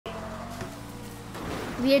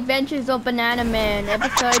The Adventures of Banana Man,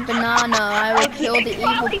 episode Banana. I will kill the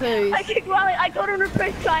evil poos. I kicked Riley. I told him to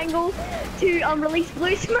press triangle to release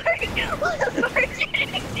blue smoke.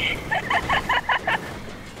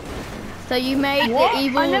 So you made What? the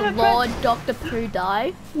evil Lord Dr. Pooh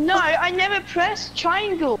die? No, I never pressed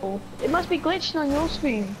triangle. It must be glitching on your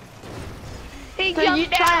screen. So you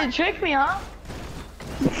trying to trick me, huh?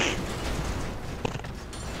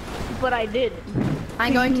 But I did.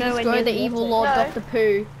 I'm going to destroy the evil Lord Dr.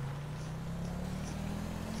 Pooh.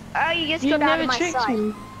 Oh, you just got out of my sight.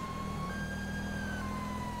 Me.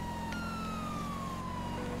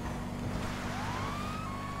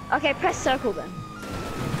 Okay, press circle then.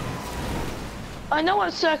 I know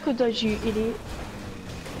what circle does, you idiot.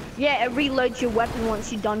 Yeah, it reloads your weapon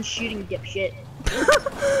once you're done shooting, dipshit.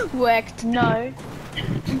 Worked. No.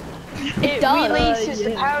 It releases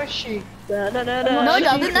the parachute. No, it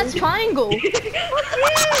doesn't. That's triangle.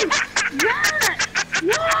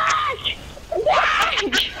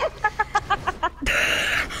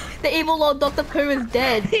 The evil Lord Dr. Pooh is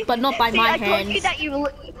dead, but not by my hands.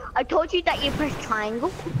 I told you that you pressed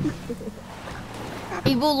triangle.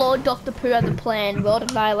 Evil Lord Dr. Pooh has a plan. World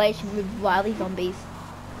annihilation with Riley zombies.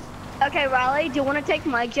 Okay, Riley, do you want to take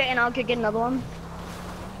my jet and I'll go get another one?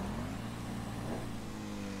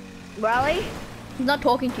 Riley? He's not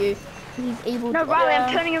talking to you. He's evil. No, Riley,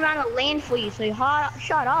 I'm turning around and land for you, so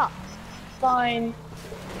shut up. Fine.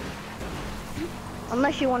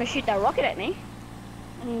 Unless you want to shoot that rocket at me.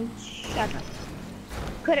 Shut up.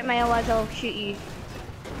 Quit it, mate, otherwise I'll shoot you.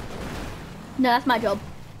 No, that's my job.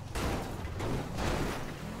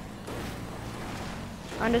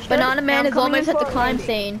 Understood? Banana Man is almost at the climb crime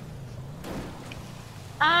scene.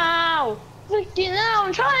 Ow! Freaking hell,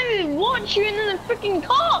 I'm trying to watch you and then the freaking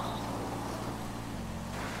cop!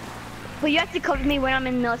 But you have to cover me when I'm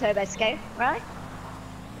in the military base, okay? Right?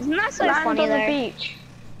 Isn't that so Land funny on though? the beach.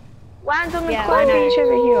 Land on the Yeah, cool I know. beach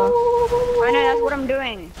over here. I know, that's what I'm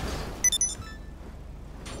doing.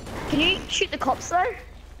 Can you shoot the cops though?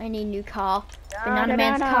 I need a new car. Banana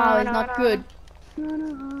Man's car is not good.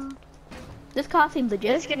 This car seems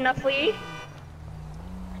legit. Is this good enough for you?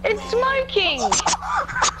 It's smoking!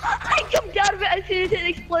 I jumped out of it as soon as it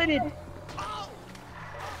exploded.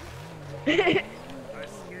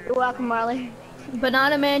 You're welcome, Marley.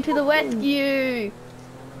 Banana Man to the rescue!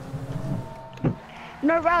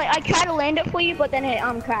 No, Riley, I tried to land it for you, but then it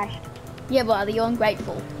crashed. Yeah, but you're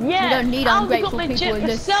ungrateful. Yeah, you don't need ungrateful people in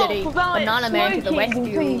this city. Banana Man to the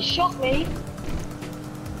rescue. He shot me.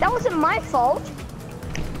 That wasn't my fault.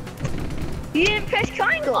 You didn't press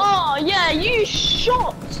triangle. Oh yeah, you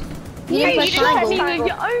shot. You didn't press shot me triangle.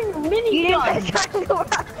 with your own mini You didn't gun. press triangle.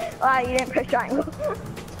 You didn't press triangle.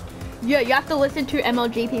 Yeah, you have to listen to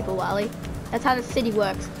MLG people, Wally. That's how the city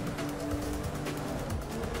works.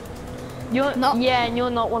 You're not. Yeah, and you're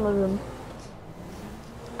not one of them.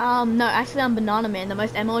 No, actually I'm Banana Man, the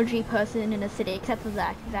most MLG person in the city, except for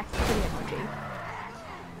Zach. Zach's pretty MLG.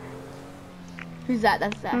 Who's that?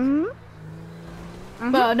 That's Zach.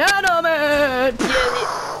 Banana Man!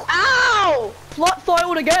 Ow! Plot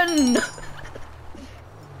foiled again!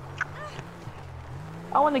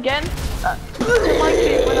 I won again.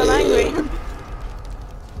 When I'm angry.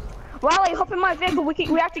 Riley, hop in my vehicle. We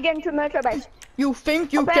have to get into a military base. You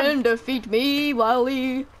think you can defeat me,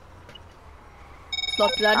 Wally? It's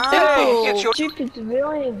not that Hey, simple. stupid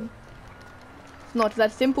civilian. It's not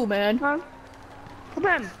that simple, man. Huh? Come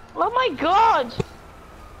on. Oh my god!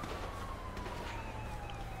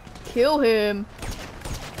 Kill him.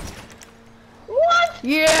 What?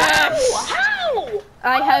 Yes! How?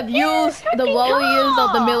 I have used the freaking warriors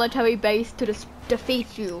of the car! military base to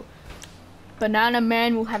defeat you. Banana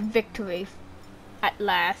Man will have victory at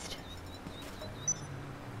last.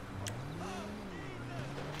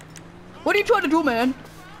 What are you trying to do, man?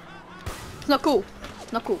 It's not cool.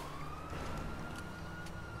 It's not cool.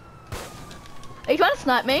 Are you trying to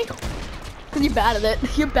snipe me? Because you're bad at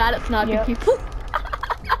it. You're bad at sniping people.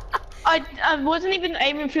 I wasn't even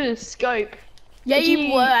aiming through the scope. Yeah,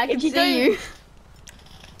 you were. I can see you.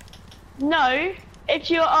 No, if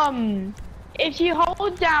you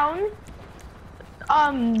hold down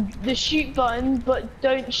the shoot button but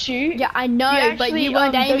don't shoot. Yeah, I know, but you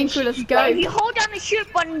weren't aiming through the scope. If you hold down the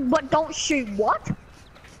shoot button but don't shoot, what?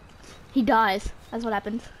 He dies. That's what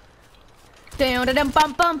happens. Okay, I have the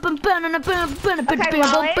gun.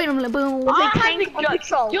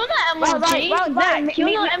 You're not MLG. Zach,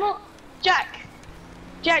 you're not MLG.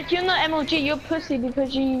 Jack, you're not MLG. You're pussy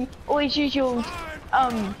because you always use your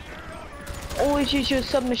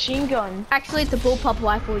submachine gun. Actually, it's a bullpup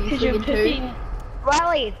rifle. You friggin' poo.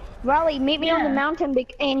 Riley, meet me on the mountain,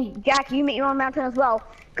 and Jack, you meet me on the mountain as well,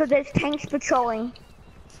 because there's tanks patrolling.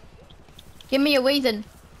 Give me a reason.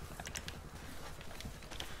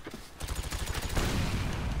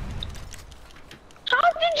 How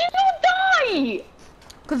did you not die?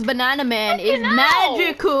 Because Banana Man is Fucking hell.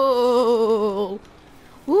 magical.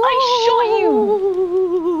 I shot you.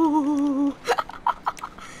 Woo!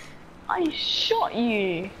 I shot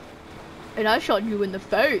you. And I shot you in the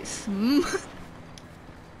face. Mm.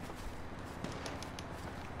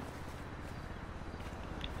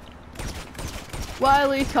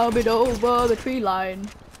 Wiley's coming over the tree line.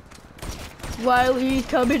 Wiley's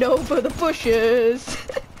coming over the bushes.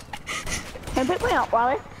 Can you pick me up,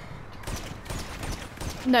 Wiley?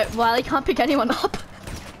 No, Wiley can't pick anyone up.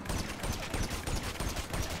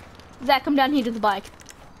 Zach, come down here to the bike.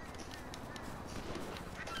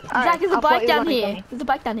 Zach, there's a bike down here. There's a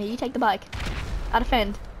bike down here. You take the bike. I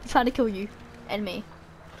defend. He's trying to kill you and me.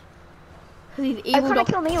 Cause he's evil. Trying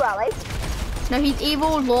to kill me, Wiley. No, he's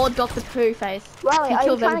evil Lord Dr. Pooh-Face. Wiley, He are you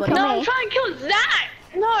kills trying to everybody. kill No, me? I'm trying to kill Zach.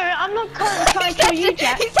 No, I'm not trying to kill you,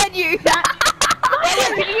 Jack. He said you.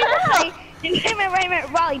 Did you just say? Wait a minute,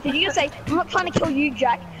 Riley. Did you just say I'm not trying to kill you,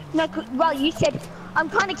 Jack? No, Riley, you said I'm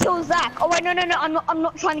trying to kill Zach. Oh wait, no, I'm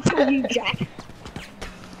not trying to kill you, Jack.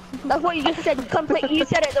 That's what you just said. You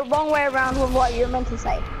said it the wrong way around with what you were meant to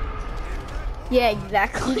say. Yeah,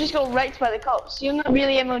 exactly. You just got raped by the cops. You're not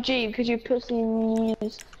really MLG because you pussy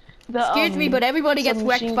use the. Excuse me, but everybody gets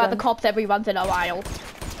wrecked by the gun. cops every once in a while.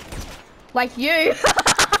 Like you.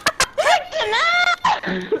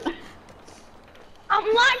 I'm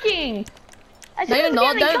lagging. No, you're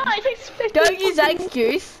not. Don't use that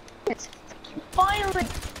excuse. Finally.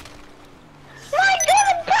 My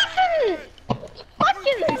God,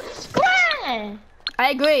 fucking square. I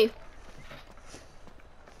agree.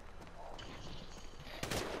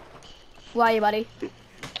 Why are you, buddy?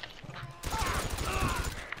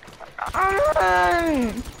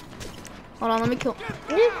 Hold on, let me kill.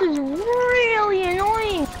 This is really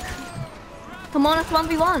annoying. Come on, it's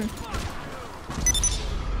 1v1.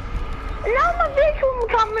 Now my vehicle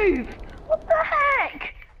can't move. What the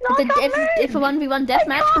heck? No, I can't move. It's a 1v1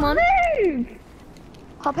 deathmatch, come on. Move.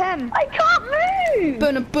 Hop him. I can't move. I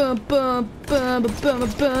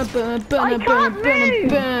can't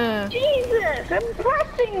move. Jesus, I'm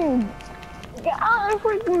pressing. Get out of the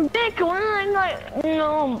freaking vehicle and I'm like,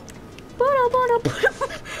 no.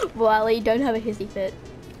 Wiley, don't have a hissy fit.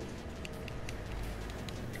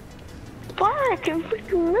 Fuck, I can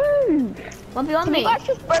freaking move. 1v1 Can me. you guys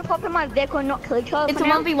just both hop in my vehicle and not kill each other? It's a for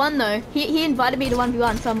now? 1v1 though. He invited me to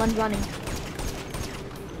 1v1, so I'm 1v1ing.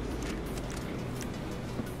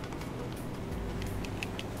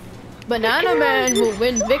 Banana Man will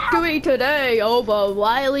win victory today over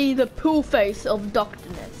Wiley the Pooh Face of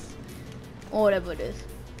Darkness. Or whatever it is.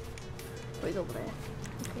 Oh, he's over there.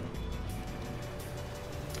 Okay.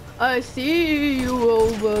 I see you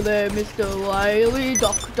over there, Mr. Wiley,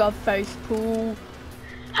 Dr. Face Pooh.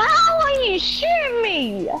 How are you shooting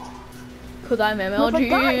me? Cause I'm With a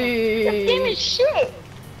gun. This game MLG. is shit.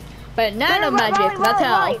 Banana magic, that's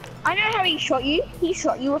how. I know how he shot you. He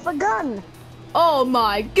shot you with a gun. Oh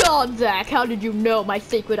my God, Zach, how did you know my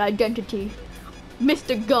secret identity?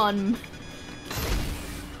 Mr. Gun.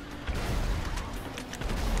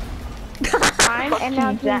 I'm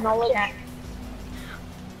MLG knowledge.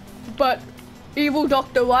 But, evil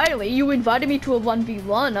Dr. Wiley, you invited me to a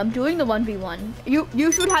 1v1. I'm doing the 1v1.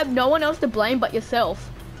 You should have no one else to blame but yourself.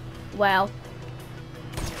 Wow.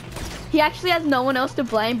 He actually has no one else to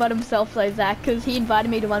blame but himself though, Zach, because he invited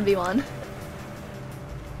me to 1v1.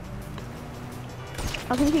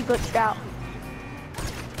 I think he glitched out.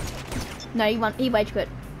 No, he rage quit.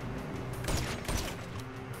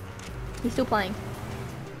 He's still playing.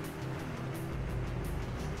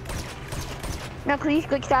 No, because he's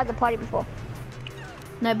glitched out of the party before.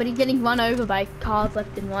 No, but he's getting run over by cars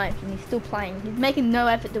left and right, and he's still playing. He's making no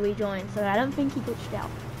effort to rejoin, so I don't think he glitched out.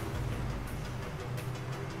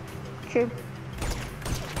 True.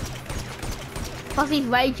 Plus he's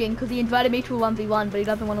raging because he invited me to a 1v1, but he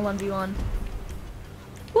doesn't want a 1v1.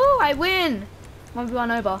 Woo, I win!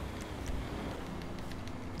 1v1 over.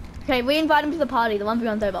 Okay, we invite him to the party, the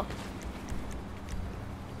 1v1's over.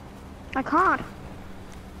 I can't.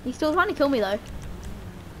 He's still trying to kill me though.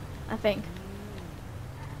 I think.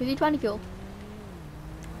 Who's he trying to kill?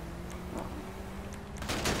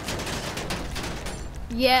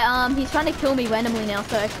 Yeah, he's trying to kill me randomly now,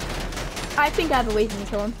 so I think I have a reason to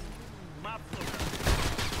kill him.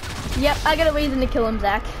 Yep, I got a reason to kill him,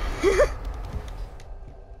 Zach.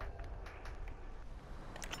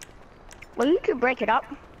 Well, you could break it up.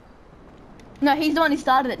 No, he's the one who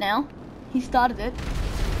started it now. He started it.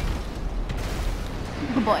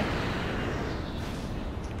 Good boy.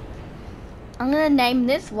 I'm gonna name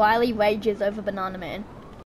this Wiley Rages over Banana Man.